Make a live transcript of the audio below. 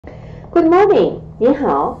Good morning, 你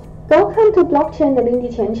好. Welcome to Blockchain the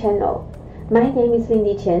Lindy Chen Channel. My name is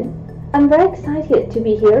Lindy Chen. I'm very excited to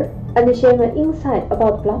be here and share my insight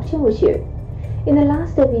about blockchain with you. In the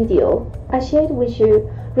last video, I shared with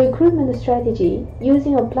you recruitment strategy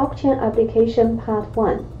using a blockchain application part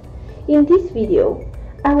 1. In this video,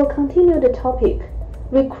 I will continue the topic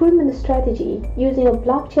recruitment strategy using a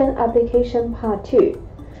blockchain application part 2,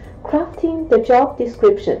 crafting the job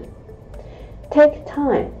description. Take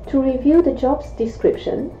time to review the job's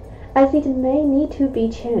description as it may need to be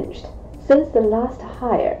changed since the last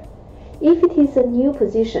hire. If it is a new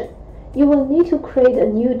position, you will need to create a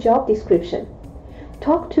new job description.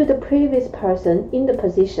 Talk to the previous person in the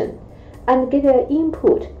position and get their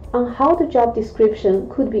input on how the job description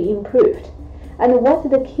could be improved and what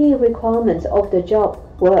the key requirements of the job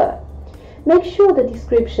were. Make sure the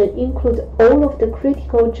description includes all of the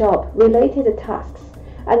critical job-related tasks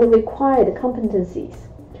and required competencies.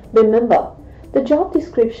 Remember, the job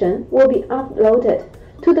description will be uploaded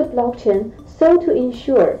to the blockchain, so to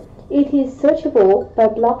ensure it is searchable by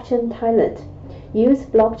blockchain talent, use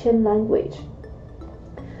blockchain language.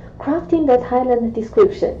 Crafting the talent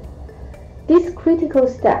description. This critical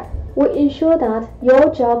step will ensure that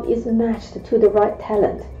your job is matched to the right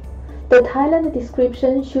talent. The talent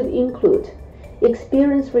description should include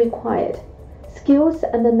experience required, skills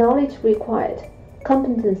and knowledge required,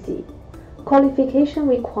 competency, qualification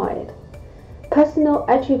required, personal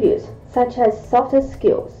attributes such as soft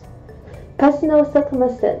skills, personal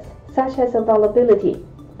circumstances such as availability,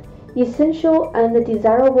 essential and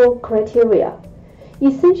desirable criteria.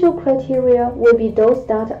 Essential criteria will be those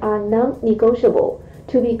that are non-negotiable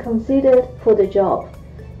to be considered for the job.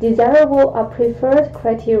 Desirable are preferred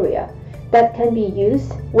criteria that can be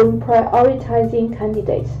used when prioritizing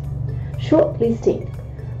candidates. Shortlisting.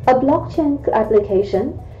 A blockchain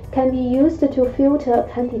application can be used to filter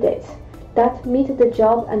candidates that meet the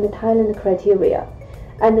job and talent criteria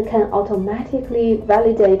and can automatically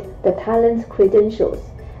validate the talent's credentials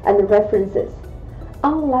and references.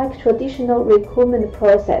 Unlike traditional recruitment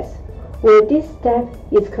process, where this step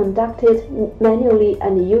is conducted manually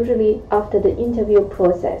and usually after the interview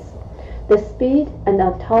process, the speed and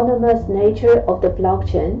autonomous nature of the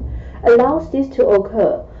blockchain allows this to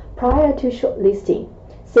occur prior to shortlisting,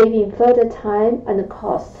 saving further time and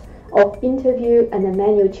costs of interview and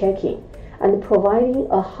manual checking, and providing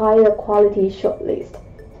a higher quality shortlist.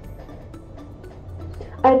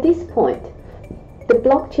 At this point, the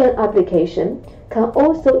blockchain application can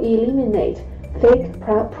also eliminate fake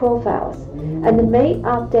profiles and may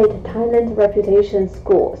update talent reputation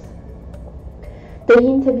scores. The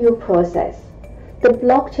interview process. The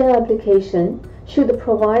blockchain application should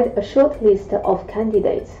provide a short list of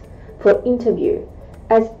candidates for interview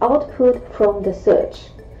as output from the search.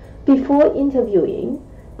 Before interviewing,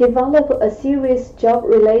 develop a series of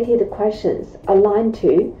job-related questions aligned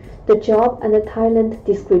to the job and the talent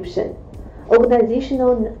description.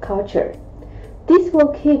 Organizational culture. This will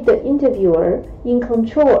keep the interviewer in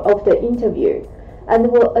control of the interview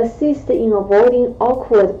and will assist in avoiding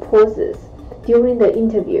awkward pauses during the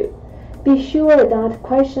interview. Be sure that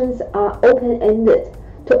questions are open-ended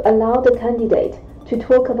to allow the candidate to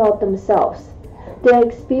talk about themselves, their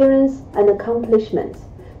experience and accomplishments,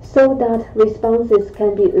 so that responses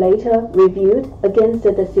can be later reviewed against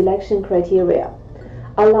the selection criteria.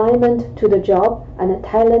 Alignment to the job and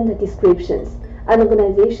talent descriptions and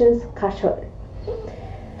organization's culture.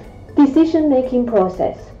 Decision-making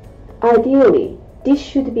process. Ideally, this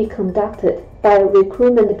should be conducted by a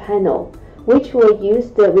recruitment panel, which will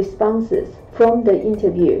use the responses from the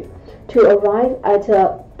interview to arrive at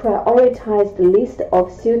a prioritized list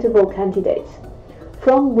of suitable candidates,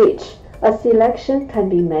 from which a selection can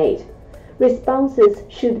be made. Responses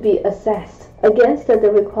should be assessed against the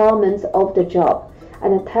requirements of the job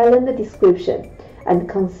and a talent description and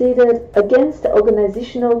considered against the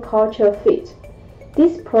organizational culture fit.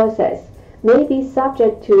 This process may be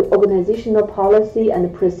subject to organizational policy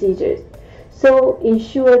and procedures, so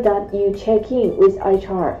ensure that you check in with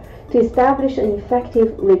HR to establish an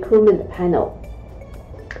effective recruitment panel.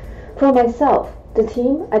 For myself, the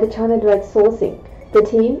team at China Direct Sourcing, the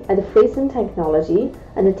team at Freezen Technology,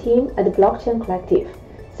 and the team at Blockchain Collective,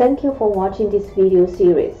 thank you for watching this video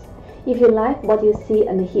series. If you like what you see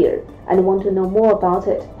and hear and want to know more about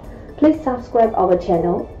it, please subscribe our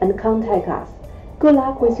channel and contact us. Good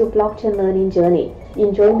luck with your blockchain learning journey.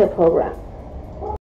 Enjoy the program.